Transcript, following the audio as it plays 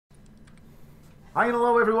Hi and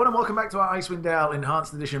hello everyone and welcome back to our Icewind Dale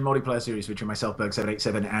Enhanced Edition multiplayer series featuring myself,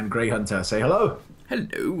 Berg787 and Grey Hunter. Say hello.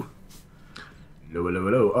 Hello. Hello, hello,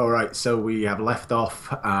 hello. Alright, so we have left off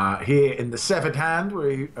here in the Severed Hand.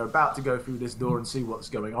 We are about to go through this door and see what's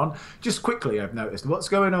going on. Just quickly, I've noticed, what's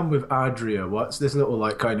going on with Adria? What's this little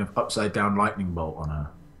like kind of upside down lightning bolt on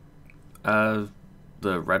her?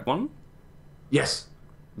 The red one? Yes.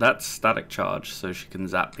 That's static charge, so she can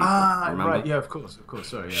zap people. Remember? Right, yeah, of course,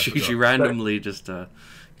 sorry. Yeah, she randomly just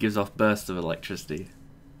gives off bursts of electricity,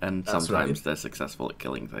 and That's sometimes right. they're successful at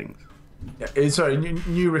killing things. Yeah, sorry,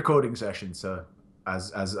 new recording session, so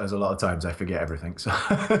as a lot of times I forget everything. So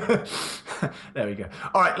there we go.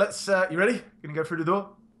 All right, let's. You ready? Gonna go through the door.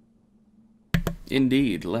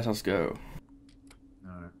 Indeed, let us go.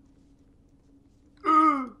 All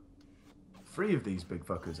right. 3 of these big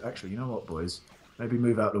fuckers. Actually, you know what, boys? Maybe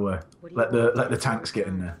move out the way. Let the tanks get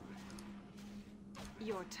in there.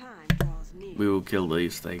 Your time draws near. We will kill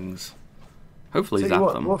these things. Hopefully Tell you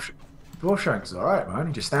zap what, them. Dwarfshanks is all right, man.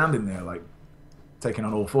 You're just standing there, like taking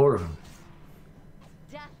on all 4 of them.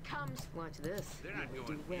 Death comes. Watch this. You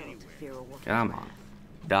do well to fear a wolf. Come on.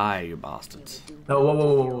 Die, you bastards. No,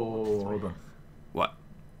 whoa, hold on. What?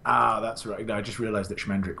 Ah, that's right. No, I just realised that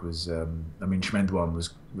Schmendrick was. Schmend-wan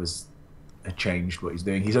had changed what he's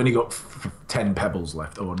doing. He's only got 10 pebbles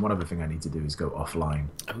left. Oh, and one other thing I need to do is go offline.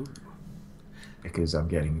 Oh. Because I'm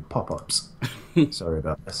getting pop-ups. Sorry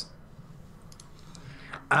about this.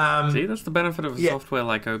 See, that's the benefit of a yeah. software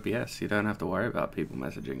like OBS. You don't have to worry about people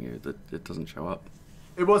messaging you. That it doesn't show up.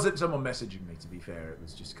 It wasn't someone messaging me, to be fair. It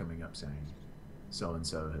was just coming up saying,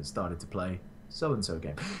 so-and-so has started to play so-and-so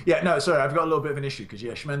game. Yeah, no, sorry, I've got a little bit of an issue. Because,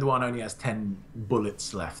 yeah, Schmend-wan only has 10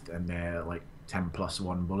 bullets left. And they're, like, 10 plus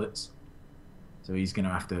 1 bullets. So he's going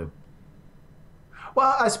to have to...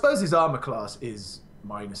 Well, I suppose his armor class is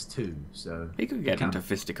 -2, so... He could get into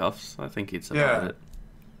fisticuffs. I think he'd survive it.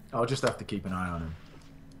 I'll just have to keep an eye on him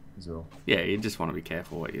as well. Yeah, you just want to be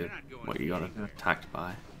careful what you got attacked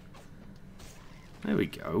by. There we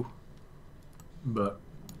go. But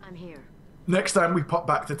I'm here. next time we pop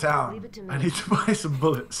back to town, Leave it to me. I need to buy some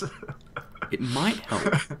bullets. It might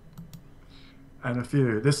help. And a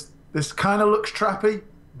few. This kind of looks trappy,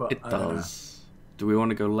 but It I don't know. does. Do we want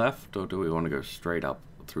to go left or do we want to go straight up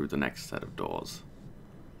through the next set of doors?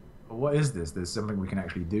 What is this? There's something we can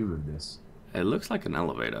actually do with this. It looks like an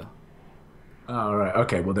elevator. Oh, right.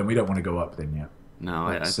 Okay, well then we don't want to go up then yet. No,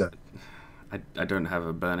 Let's, I don't have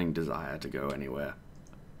a burning desire to go anywhere.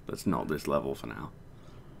 That's not this level for now.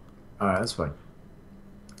 Alright, that's fine.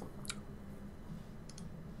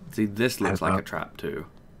 See, this looks like a trap too.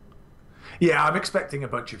 Yeah, I'm expecting a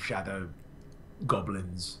bunch of shadow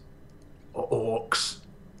goblins. Or orcs.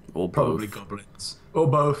 Or Probably both. goblins. Or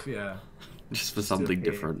both, yeah. Just for something Yeah.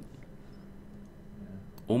 different.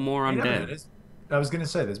 Or more You never know, undead. there's- I was going to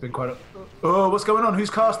say, there's been quite a... Oh, what's going on? Who's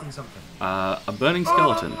casting something? A burning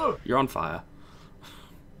skeleton. Oh! You're on fire.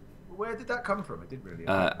 Where did that come from? It didn't really...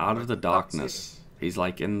 Out of the darkness. He's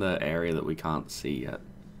like in the area that we can't see yet.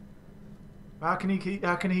 How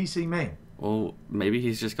can he see me? Well, maybe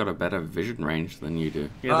he's just got a better vision range than you do.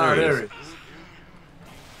 Yeah, Ah, there there he it is. is.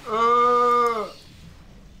 Oh.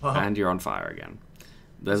 And you're on fire again.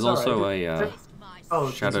 There's It's alright, also I a Oh,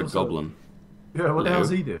 there's shadowed also- goblin. Yeah, what the Hello. hell's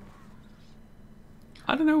he do?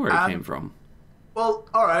 I don't know where he came from. Well,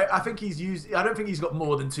 alright, I think he's used... I don't think he's got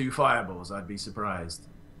more than 2 fireballs, I'd be surprised.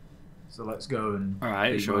 So let's go and...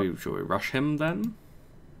 Alright, shall we rush him then?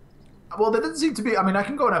 Well, there doesn't seem to be... I mean, I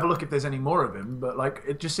can go and have a look if there's any more of him, but, like,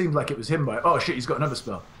 it just seems like it was him by... Oh, shit, he's got another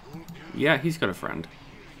spell. Yeah, he's got a friend.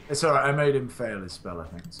 It's alright, I made him fail his spell, I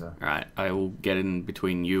think, so... Alright, I will get in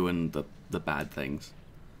between you and the bad things.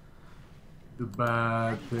 The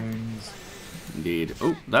bad things... Indeed.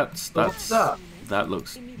 Oh, What's that? that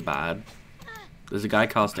looks bad. There's a guy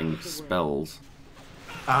casting spells,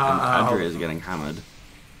 and Ah, Adria is getting hammered.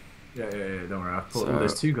 yeah, don't worry. I thought So-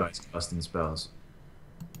 there's 2 guys casting spells.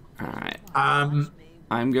 Alright. Um,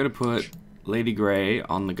 I'm going to put Lady Gray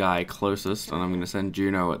on the guy closest, and I'm going to send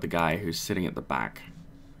Juno at the guy who's sitting at the back.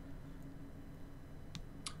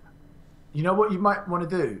 you know what you might want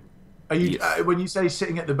to do? Are you Yes. when you say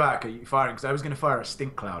sitting at the back, are you firing? Because I was going to fire a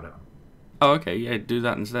stink cloud at him. Oh, okay, yeah, do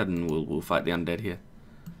that instead, and we'll fight the undead here.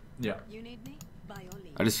 Yeah. You need me? By all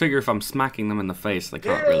means. I just figure if I'm smacking them in the face, they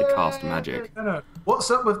can't really cast magic. No. What's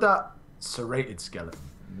up with that serrated skeleton?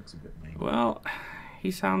 He looks a bit mean. Well,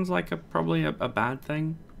 he sounds like probably a bad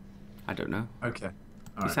thing. I don't know. Okay.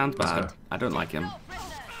 He sounds bad. I don't like him.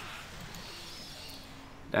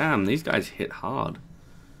 Damn, these guys hit hard.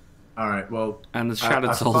 Alright, well... And the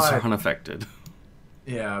Shattered Souls are fired- unaffected.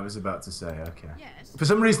 Yeah, I was about to say, okay. Yes. For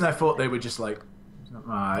some reason I thought they were just, like,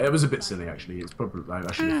 It was a bit silly, actually. It's probably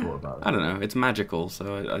I should have thought about that. I don't know. It's magical,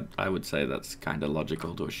 so I would say that's kind of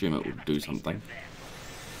logical to assume it would do something.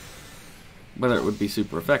 Whether it would be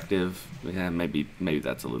super effective, yeah, maybe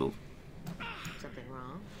that's a little. Something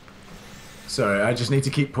wrong? Sorry, I just need to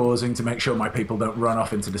keep pausing to make sure my people don't run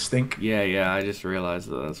off into the stink. Yeah. I just realised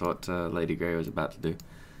that that's what Lady Gray was about to do.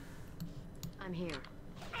 I'm here.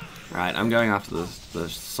 Right, I'm going after the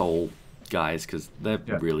soul guys because they're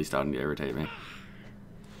Yeah. really starting to irritate me.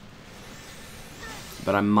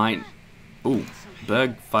 But I might. Ooh,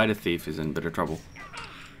 Berg Fighter-Thief is in a bit of trouble.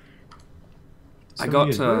 So I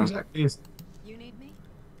got. where exactly is... You need me?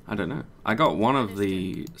 I don't know. I got one of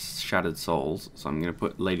the Shattered Souls, so I'm going to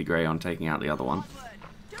put Lady Gray on taking out the other one.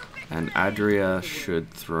 And Adria should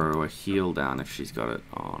throw a heal down if she's got it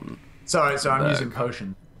on. Sorry, so I'm Berg. using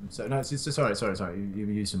potion. So no, sorry. You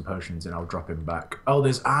use some potions and I'll drop him back. Oh,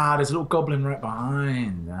 there's a little goblin right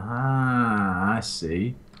behind. I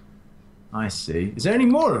see. Is there any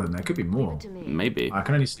more of them? There could be more. To me. Maybe. I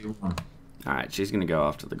can only see one. Alright, she's going to go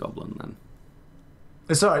after the goblin then.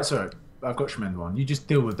 It's alright. I've got Schmend-wan. You just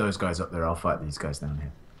deal with those guys up there. I'll fight these guys down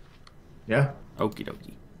here. Yeah? Okie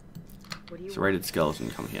dokie. What do you Serrated skeleton,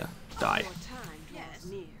 come here. Die. want? Time draws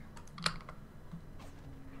near.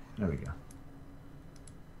 There we go.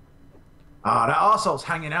 Ah, that arsehole's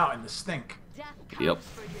hanging out in the stink. Death Yep. comes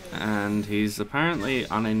for you. And he's apparently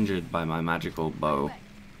uninjured by my magical bow.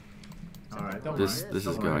 Alright, don't This worry. this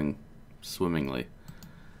is Don't worry. going swimmingly.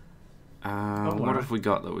 Don't What worry. have we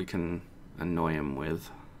got that we can annoy him with?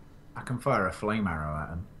 I can fire a flame arrow at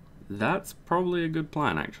him. That's probably a good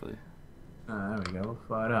plan, actually. There we go. We'll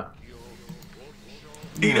fire it up.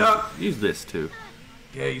 Eat up! Use this too.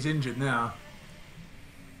 Yeah, he's injured now.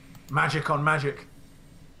 Magic on magic.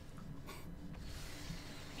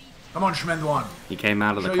 Come on, Schmend-wan. He came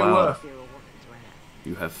out of the Show your cloud. worth. Fear a woman's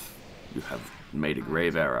wrath. You have made a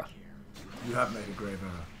grave error. You have made a grave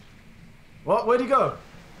error. What? Where'd he go?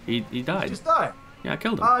 He died. Just died. Yeah, I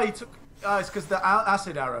killed him. Ah, he took. Ah, it's because the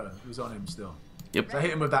acid arrow was on him still. Yep. So I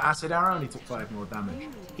hit him with that acid arrow and he took 5 more damage.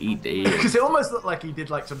 He did. Because it almost looked like he did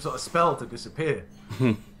like some sort of spell to disappear.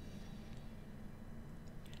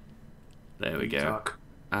 There we go. Tuck.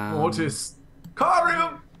 Um, Mortis.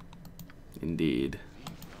 Carium! Indeed.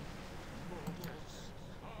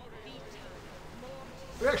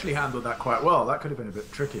 We actually handled that quite well. That could have been a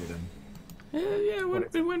bit trickier then. Yeah,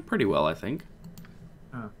 it went pretty well, I think.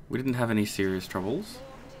 Oh, We didn't have any serious troubles.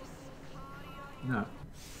 no.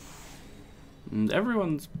 And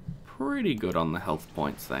everyone's pretty good on the health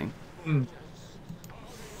points thing. Mm.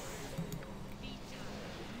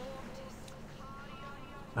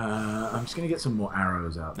 I'm just going to get some more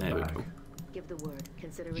arrows out the There we bag. go. Give the word.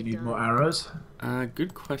 Consider Do it you need done. more arrows?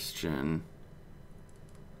 Good question.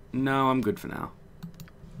 No, I'm good for now.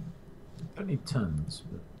 I don't need tons.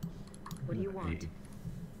 But What do you want?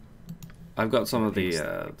 I've got some of the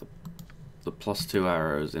 +2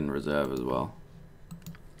 arrows in reserve as well.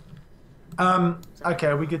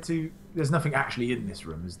 Okay, we get to... There's nothing actually in this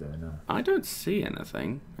room, is there? No. I don't see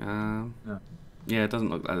anything. No. Yeah, it doesn't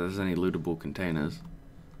look like there's any lootable containers.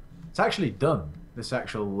 It's actually done, this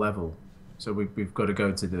actual level. So we've got to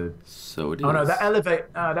go to the... So it is. Oh no, that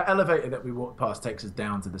elevator that we walked past takes us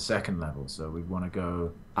down to the second level. So we want to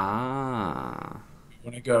go... Ah. We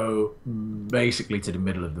want to go basically to the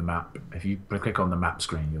middle of the map. If you click on the map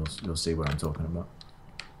screen, you'll see what I'm talking about.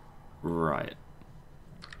 Right.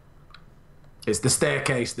 It's the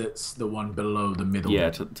staircase that's the one below the middle. Yeah,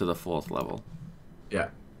 to the 4th level. Yeah.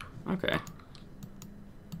 Okay.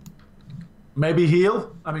 Maybe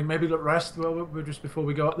heal. I mean, maybe rest. Well, we're just before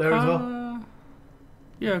we go up there as well.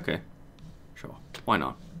 Yeah, okay. Sure. Why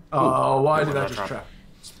not? Oh, why it did was I a just trap. trap?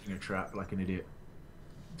 In a trap like an idiot.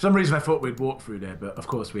 For some reason, I thought we'd walk through there, but of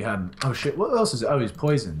course we hadn't. Oh shit! What else is it? Oh, he's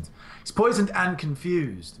poisoned. He's poisoned and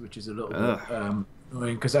confused, which is a little bit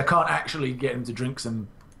annoying because I can't actually get him to drink some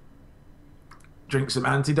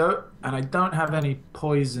antidote, and I don't have any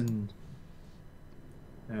poison.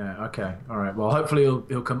 Yeah. Okay. All right. Well, hopefully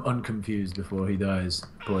he'll come unconfused before he dies.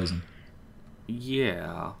 Poison.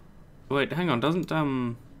 Yeah. Wait, hang on. Doesn't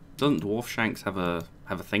Dwarfshanks have a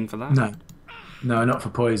thing for that? No. No, not for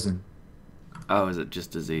poison. Oh, is it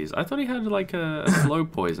just disease? I thought he had like a slow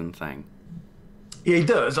poison thing. Yeah, he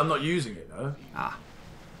does. I'm not using it though. Ah.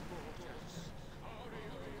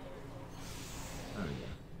 There we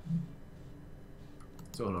go.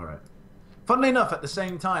 It's all alright. Funnily enough, at the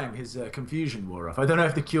same time, his confusion wore off. I don't know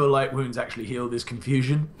if the Cure Light Wounds actually healed his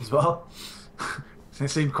confusion as well. It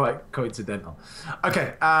seemed quite coincidental.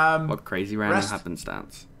 Okay. What crazy random rest.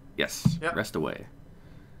 happenstance? Yes. Yep. Rest away.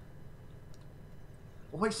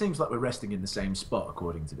 Always seems like we're resting in the same spot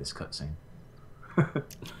according to this cutscene.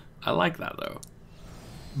 I like that though.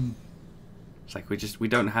 It's like we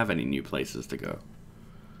don't have any new places to go.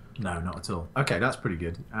 No, not at all. Okay, that's pretty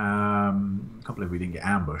good. Can't believe we didn't get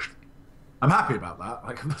ambushed. I'm happy about that.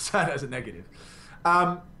 Like, I'm not saying that as a negative.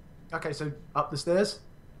 Okay, so up the stairs?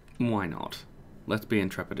 Why not? Let's be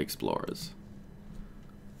intrepid explorers.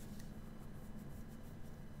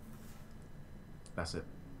 That's it.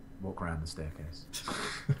 Walk around the staircase.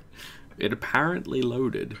 It apparently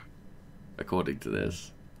loaded, according to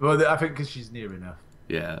this. Well, I think because she's near enough.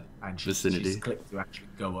 Yeah, And vicinity. she's clicked to actually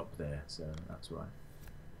go up there, so that's why.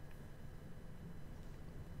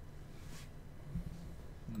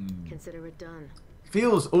 Consider it done.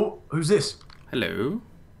 Feels... Oh, who's this? Hello.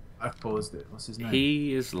 I've paused it. What's his name?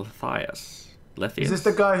 He is Lethias. Is this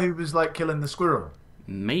the guy who was, like, killing the squirrel?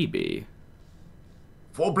 Maybe.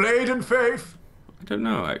 For blade and faith! I don't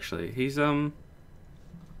know, actually. He's not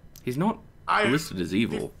listed as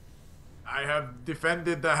evil. I have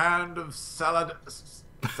defended the hand of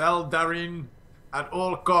Saldarin at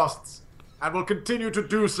all costs, and will continue to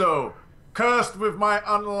do so. Cursed with my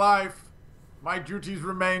unlife, my duties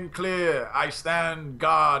remain clear. I stand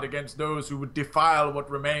guard against those who would defile what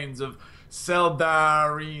remains of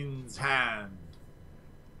Saldarin's hand.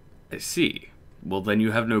 I see. Well, then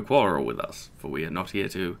you have no quarrel with us, for we are not here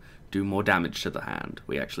to do more damage to the hand.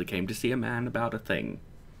 We actually came to see a man about a thing.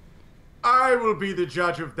 I will be the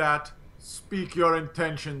judge of that. Speak your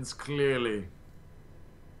intentions clearly.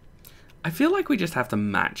 I feel like we just have to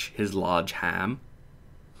match his large ham.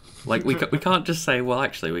 Like, we can't just say, well,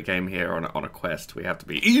 actually, we came here on a quest. We have to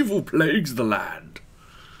be, evil plagues the land.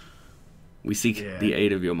 We seek the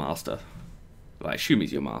aid of your master. Well, I assume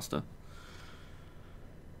he's your master.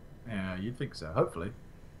 Yeah, you'd think so. Hopefully.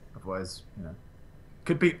 Otherwise, you know.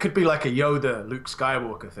 Could be like a Yoda, Luke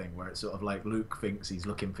Skywalker thing, where it's sort of like Luke thinks he's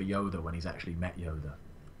looking for Yoda when he's actually met Yoda.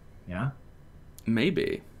 Yeah?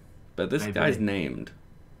 Maybe. But this guy's named.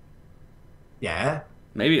 Yeah.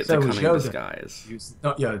 Maybe it's So a was cunning Yoda. disguise. It's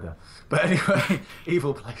not Yoda. But anyway,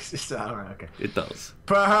 evil places. Alright, okay. It does.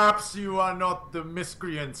 Perhaps you are not the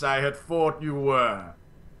miscreants I had thought you were.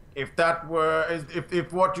 If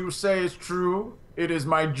what you say is true, it is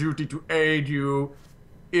my duty to aid you,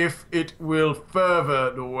 if it will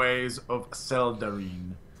further the ways of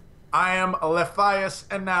Seldarine. I am Lethias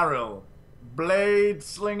Enaril, blade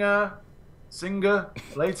slinger,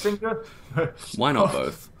 blade singer? Why not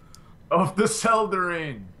both? Of the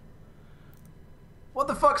Seldarine. What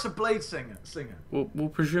the fuck's a blade singer? Well,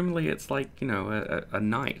 presumably it's like, you know, a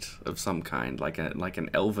knight of some kind, like an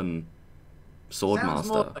elven sword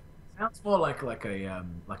master. Sounds more like a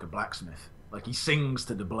blacksmith. Like he sings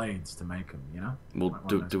to the blades to make them, you know? Well,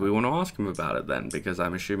 Like do we want to ask him about it then? Because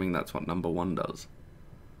I'm assuming that's what number 1 does.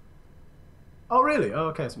 Oh, really? Oh,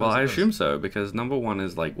 okay. Well, I assume so, because number 1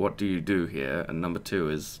 is like, what do you do here? And number 2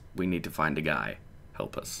 is, we need to find a guy.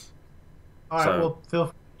 Help us. Alright, well,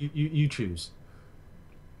 Phil, you choose.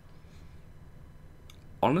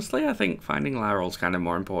 Honestly, I think finding Laryl's kind of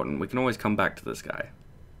more important. We can always come back to this guy.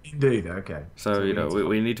 Indeed, okay. So you know,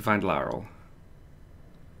 we need to find Laryl.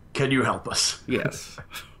 Can you help us? Yes.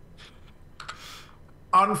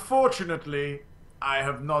 Unfortunately, I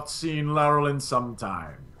have not seen Laryl in some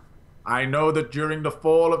time. I know that during the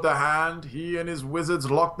fall of the hand, he and his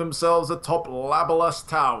wizards locked themselves atop Labalus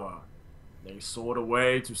Tower. They sought a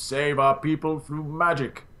way to save our people through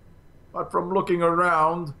magic. But from looking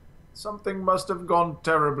around, something must have gone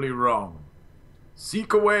terribly wrong.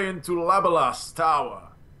 Seek a way into Labalus Tower.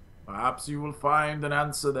 Perhaps you will find an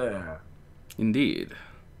answer there. Indeed.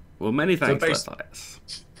 Well, many thanks, So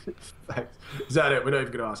Lethias. Thanks. Is that it? We're not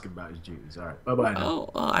even going to ask him about his duties. All right. Bye-bye now.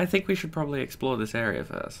 Well, I think we should probably explore this area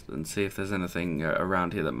first and see if there's anything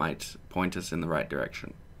around here that might point us in the right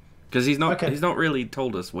direction. Because he's not really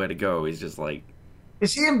told us where to go. He's just like...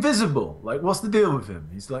 Is he invisible? Like, what's the deal with him?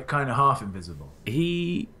 He's like kind of half invisible.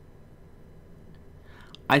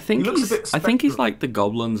 I think looks a bit I think he's spectral. like the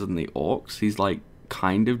goblins and the orcs. He's like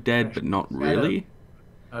kind of dead, but not really.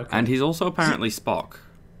 Okay. And he's also apparently Spock.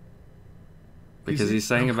 Because he's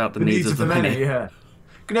saying about the needs of the many. Yeah.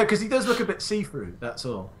 No, because he does look a bit see-through, that's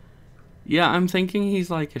all. Yeah, I'm thinking he's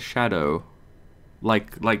like a shadow.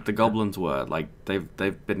 Like the goblins were. Like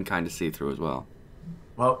they've been kind of see-through as well.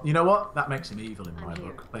 Well, you know what? That makes him evil in my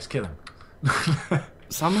book. Let's kill him.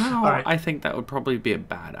 Somehow, All right. I think that would probably be a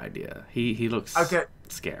bad idea. He looks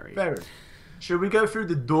scary. Fair enough. Should we go through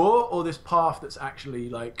the door or this path that's actually,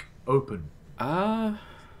 like, open? I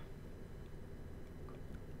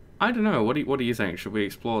don't know. What do you think? Should we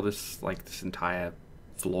explore this entire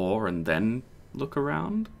floor and then look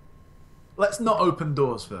around? Let's not open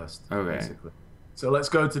doors first. Okay. Basically. So let's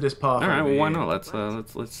go to this path. All right, over well, why here.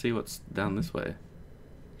 not? Let's see what's down this way.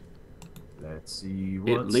 Let's see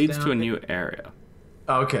what's It leads down to a here. new area.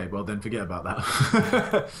 Oh, okay, well then forget about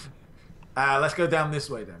that. Let's go down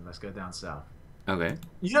this way then. Let's go down south. Okay.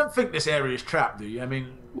 You don't think this area is trapped, do you? I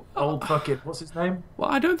mean, old fucking what's his name?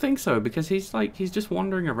 Well, I don't think so because he's just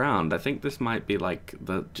wandering around. I think this might be like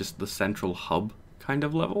the central hub kind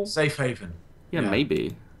of level. Safe haven. Yeah,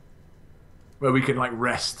 maybe. Where we can like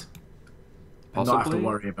rest. And not have to Possibly.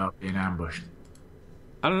 worry about being ambushed.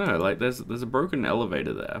 I don't know. Like, there's a broken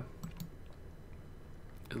elevator there.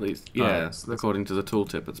 At least, yeah. According to the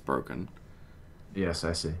tooltip, it's broken. Yes,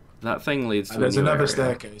 I see. That thing leads to There's a new another area.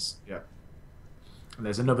 staircase. Yeah. And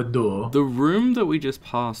there's another door. The room that we just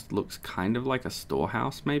passed looks kind of like a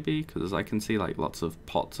storehouse, maybe, because I can see like lots of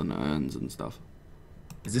pots and urns and stuff.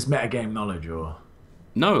 Is this metagame knowledge or?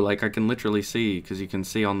 No, like I can literally see, because you can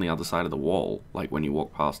see on the other side of the wall, like when you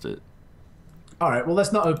walk past it. All right. Well,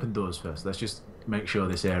 let's not open doors first. Let's just make sure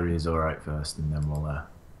this area is all right first, and then we'll.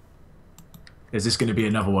 Is this going to be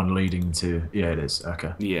another one leading to? Yeah, it is.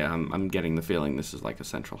 Okay. Yeah, I'm getting the feeling this is like a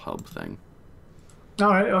central hub thing. All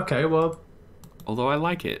right. Okay. Well. Although I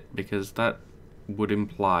like it, because that would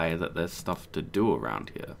imply that there's stuff to do around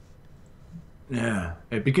here. Yeah,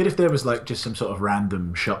 it'd be good if there was like just some sort of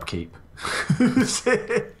random shopkeep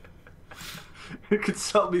who could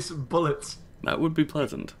sell me some bullets. That would be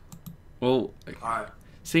pleasant. Well, Alright.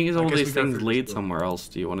 seeing as I all guess these we go things through lead this door. somewhere else,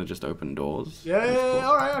 do you want to just open doors? Yeah,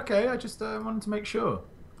 all right, okay. I just wanted to make sure.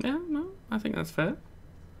 Yeah, no, I think that's fair.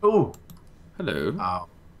 Oh, Hello.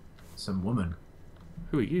 some woman.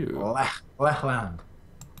 Who are you? Lechland.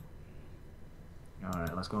 All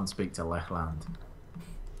right, let's go and speak to Lechland.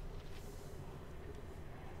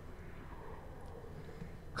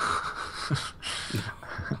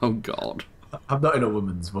 Oh God. I'm not in a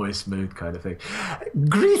woman's voice mood kind of thing.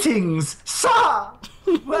 Greetings, sir!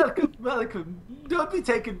 Welcome, welcome. Don't be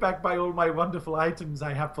taken back by all my wonderful items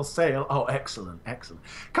I have for sale. Oh, excellent, excellent.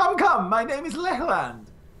 Come, come, my name is Lechland.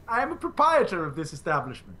 I am a proprietor of this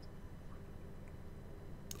establishment.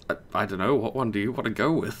 I don't know. What one do you want to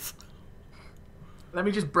go with? Let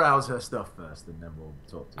me just browse her stuff first, and then we'll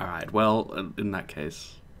talk to her. All right. Well, in that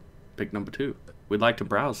case, pick number 2. We'd like to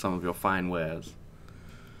browse some of your fine wares.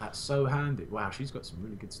 That's so handy. Wow, she's got some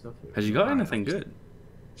really good stuff here. Has you got Alright, anything good?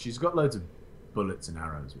 She's got loads of bullets and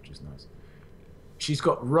arrows, which is nice. She's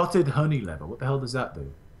got rotted honey leather. What the hell does that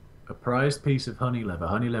do? A prized piece of honey leather.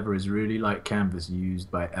 Honey leather is really like canvas used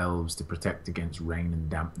by elves to protect against rain and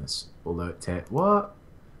dampness. Although it what?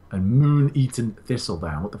 And moon-eaten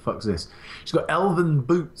thistledown. What the fuck's this? She's got elven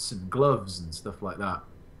boots and gloves and stuff like that.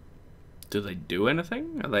 Do they do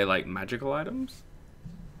anything? Are they like magical items?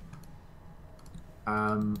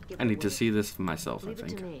 I need to see this for myself, I Leave it to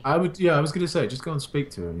think. me. I would, yeah, I was going to say, just go and speak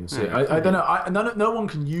to her and you'll see. Yeah, I don't know. No one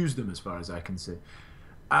can use them as far as I can see.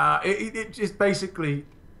 It just basically,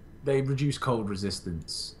 they reduce cold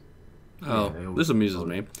resistance. Oh, they all- this amuses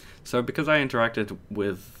me. So because I interacted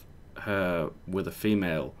with her with a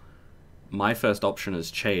female, my first option has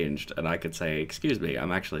changed, and I could say, "Excuse me,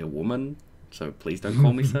 I'm actually a woman, so please don't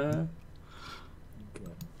call me sir."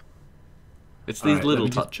 It's these Alright, let little me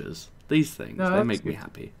just- touches, these things, No, they that's make me good.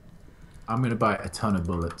 happy. I'm going to buy a ton of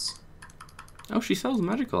bullets. Oh, she sells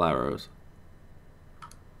magical arrows.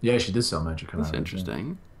 Yeah, she does sell magic arrows. That's yeah.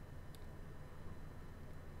 interesting.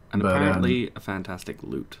 And But, apparently a fantastic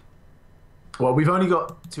loot. Well, we've only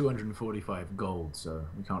got 245 gold, so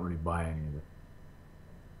we can't really buy any of it.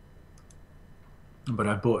 But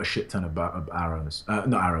I bought a shit ton of arrows.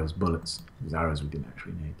 Not arrows, bullets. Because arrows we didn't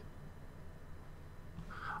actually need.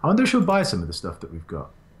 I wonder if she'll buy some of the stuff that we've got.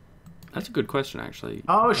 That's a good question, actually.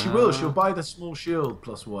 Oh, she will. She'll buy the small shield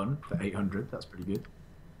 +1 for 800. That's pretty good.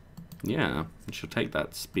 Yeah, and she'll take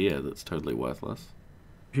that spear that's totally worthless.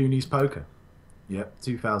 Puny's poker. Yep,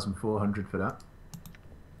 2,400 for that.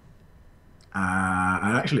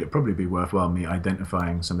 And actually, it'd probably be worthwhile me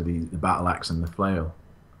identifying some of the battle axe and the flail.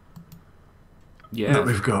 Yeah, That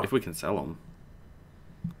we've got. if we can sell them.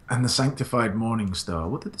 And the Sanctified Morning Star.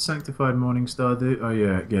 What did the Sanctified Morning Star do? Oh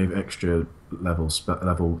yeah, it gave extra level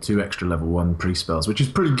 2 extra level 1 pre-spells, which is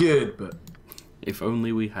pretty good, but... If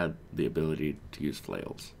only we had the ability to use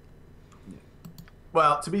flails.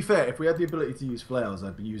 Well, to be fair, if we had the ability to use flails,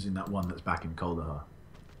 I'd be using that one that's back in Kaldahar.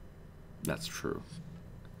 That's true.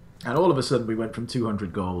 And all of a sudden, we went from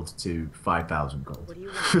 200 gold to 5,000 gold. What do you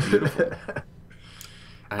want? Beautiful.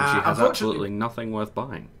 And she has unfortunately- absolutely nothing worth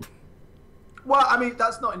buying. Well, I mean,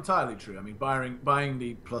 that's not entirely true. I mean, buying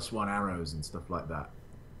the +1 arrows and stuff like that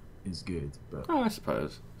is good, but Oh, I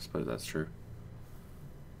suppose. That's true.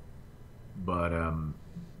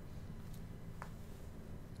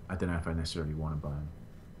 I don't know if I necessarily want to buy them.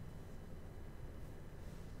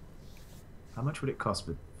 How much would it cost?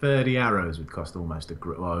 But 30 arrows would cost almost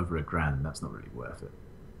over $1,000. That's not really worth it.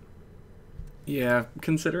 Yeah,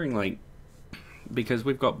 considering, like, because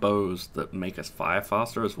we've got bows that make us fire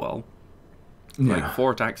faster as well. Yeah. Like,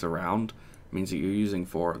 4 attacks around means that you're using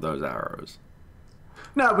 4 of those arrows.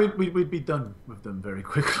 No, we'd be done with them very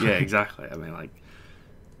quickly. Yeah, exactly. I mean, like,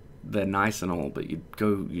 they're nice and all, but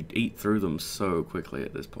you'd eat through them so quickly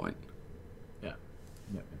at this point. Yeah.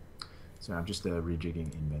 So I'm just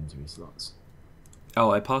rejigging inventory slots.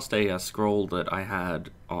 Oh, I passed a scroll that I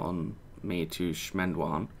had on me to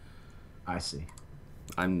Schmend-wan. I see.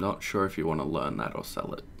 I'm not sure if you want to learn that or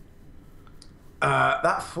sell it.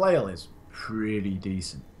 That flail is pretty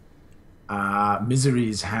decent.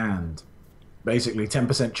 Misery's Hand. Basically,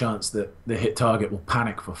 10% chance that the hit target will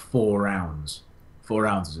panic for 4 rounds. 4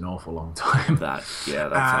 rounds is an awful long time. That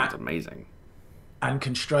sounds amazing. And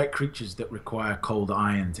can strike creatures that require cold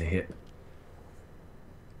iron to hit.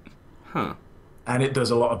 Huh. And it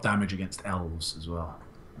does a lot of damage against elves as well.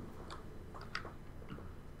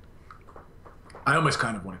 I almost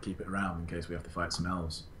kind of want to keep it around in case we have to fight some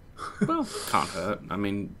elves. Well, can't hurt. I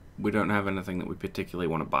mean, we don't have anything that we particularly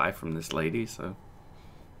want to buy from this lady, so...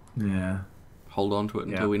 Yeah. Hold on to it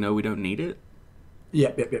until we know we don't need it?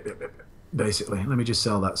 Yep. Basically. Let me just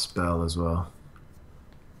sell that spell as well.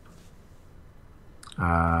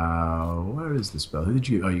 Where is the spell? Who did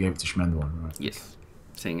you... Oh, you gave it to Schmend-wan, right? Yes.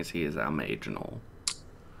 Seeing as he is our mage and all.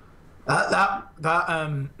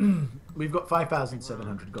 We've got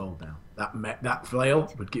 5,700 gold now. That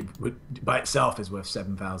flail would by itself is worth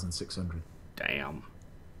 7,600. Damn.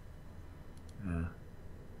 Yeah.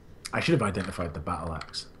 I should have identified the battle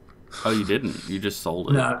axe. Oh, you didn't? You just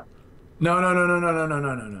sold it? No. I've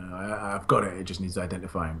got it. It just needs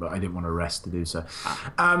identifying, but I didn't want to rest to do so.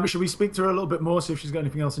 Should we speak to her a little bit more, see if she's got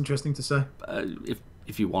anything else interesting to say?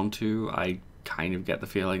 If you want to, I kind of get the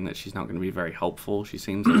feeling that she's not going to be very helpful. She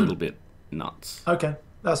seems a little bit nuts. Okay,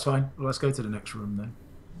 that's fine. Well, let's go to the next room then.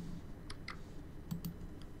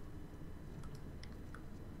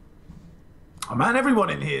 Oh man, everyone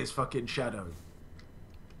in here is fucking shadowy.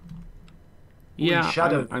 Yeah,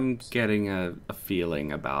 I'm getting a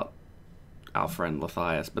feeling about our friend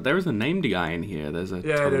Matthias, but there is a named guy in here. There's a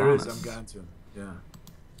yeah, Talanus. there is. I'm going to him. Yeah.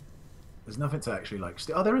 There's nothing to actually like.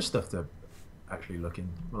 Oh, there is stuff to actually look in.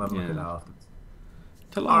 We'll have a look at that afterwards.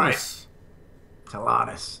 Talanus. All right.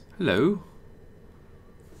 Talanus. Hello.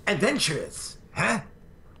 Adventurers, huh?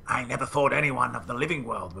 I never thought anyone of the living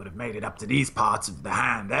world would have made it up to these parts of the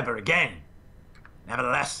hand ever again.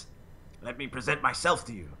 Nevertheless, let me present myself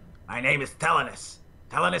to you. My name is Talanus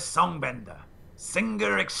Songbender,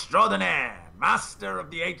 singer extraordinaire, master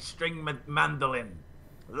of the 8-string mandolin,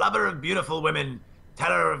 lover of beautiful women,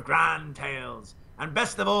 teller of grand tales, and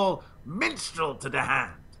best of all, minstrel to the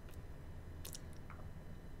hand.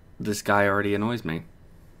 This guy already annoys me.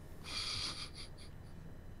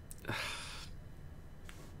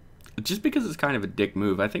 Just because it's kind of a dick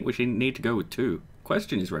move, I think we should need to go with 2.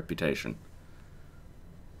 Question his reputation.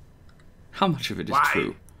 How much of it is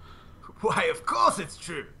true? Why, of course it's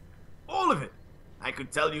true. All of it. I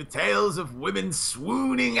could tell you tales of women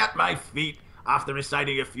swooning at my feet after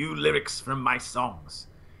reciting a few lyrics from my songs.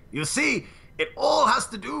 You see, it all has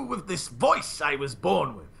to do with this voice I was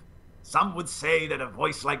born with. Some would say that a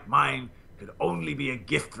voice like mine could only be a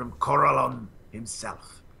gift from Corellon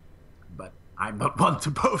himself. But I'm not one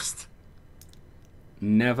to boast.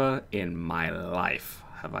 Never in my life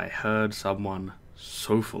have I heard someone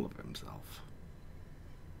so full of himself.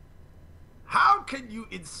 How can you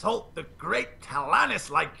insult the great Talanus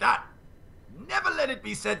like that? Never let it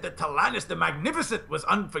be said that Talanus the Magnificent was an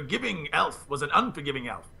unforgiving elf.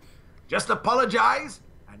 Just apologize,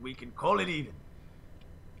 and we can call it even.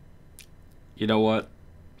 You know what?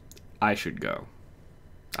 I should go.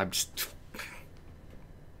 I'm just...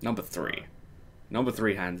 Number 3,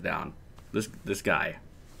 hands down. This guy.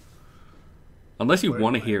 Unless you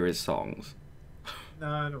want to hear his songs. No,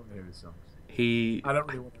 I don't want to hear his songs. I don't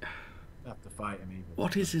really want to have to fight him either.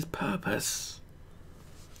 What is his purpose?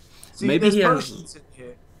 See, Maybe there's he potions in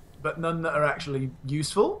here, but none that are actually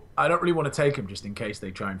useful. I don't really want to take them just in case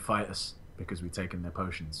they try and fight us because we've taken their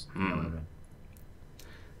potions. You know what I mean?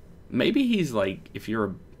 Maybe he's like, if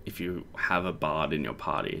you have a bard in your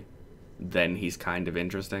party, then he's kind of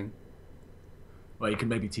interesting. Well, he can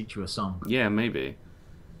maybe teach you a song. Yeah, maybe.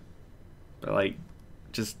 But like,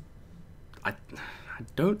 I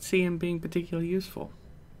don't see him being particularly useful.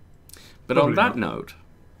 But Probably on that not. note,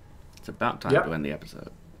 it's about time to end the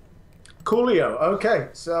episode. Coolio. Okay,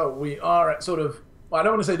 so we are at sort of, well, I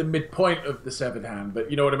don't want to say the midpoint of the severed hand, but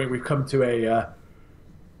you know what I mean? We've come to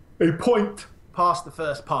a point past the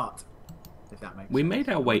first part, if that makes sense. We made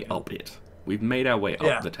our way up it. We've made our way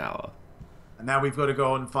up the tower. And now we've got to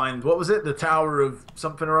go and find, what was it? The Tower of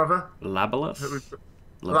something or other? Labellus?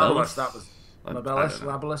 Labellus, that was... Labellus,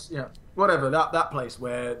 Labellus, yeah. Whatever, that place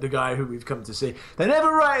where the guy who we've come to see... They're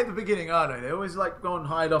never right at the beginning, are they? They always, like, go and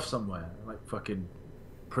hide off somewhere. Like, fucking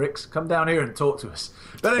pricks. Come down here and talk to us.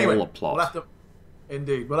 But anyway, all a plot. we'll have to...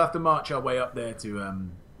 Indeed. We'll have to march our way up there to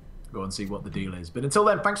go and see what the deal is. But until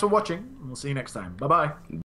then, thanks for watching, and we'll see you next time. Bye-bye.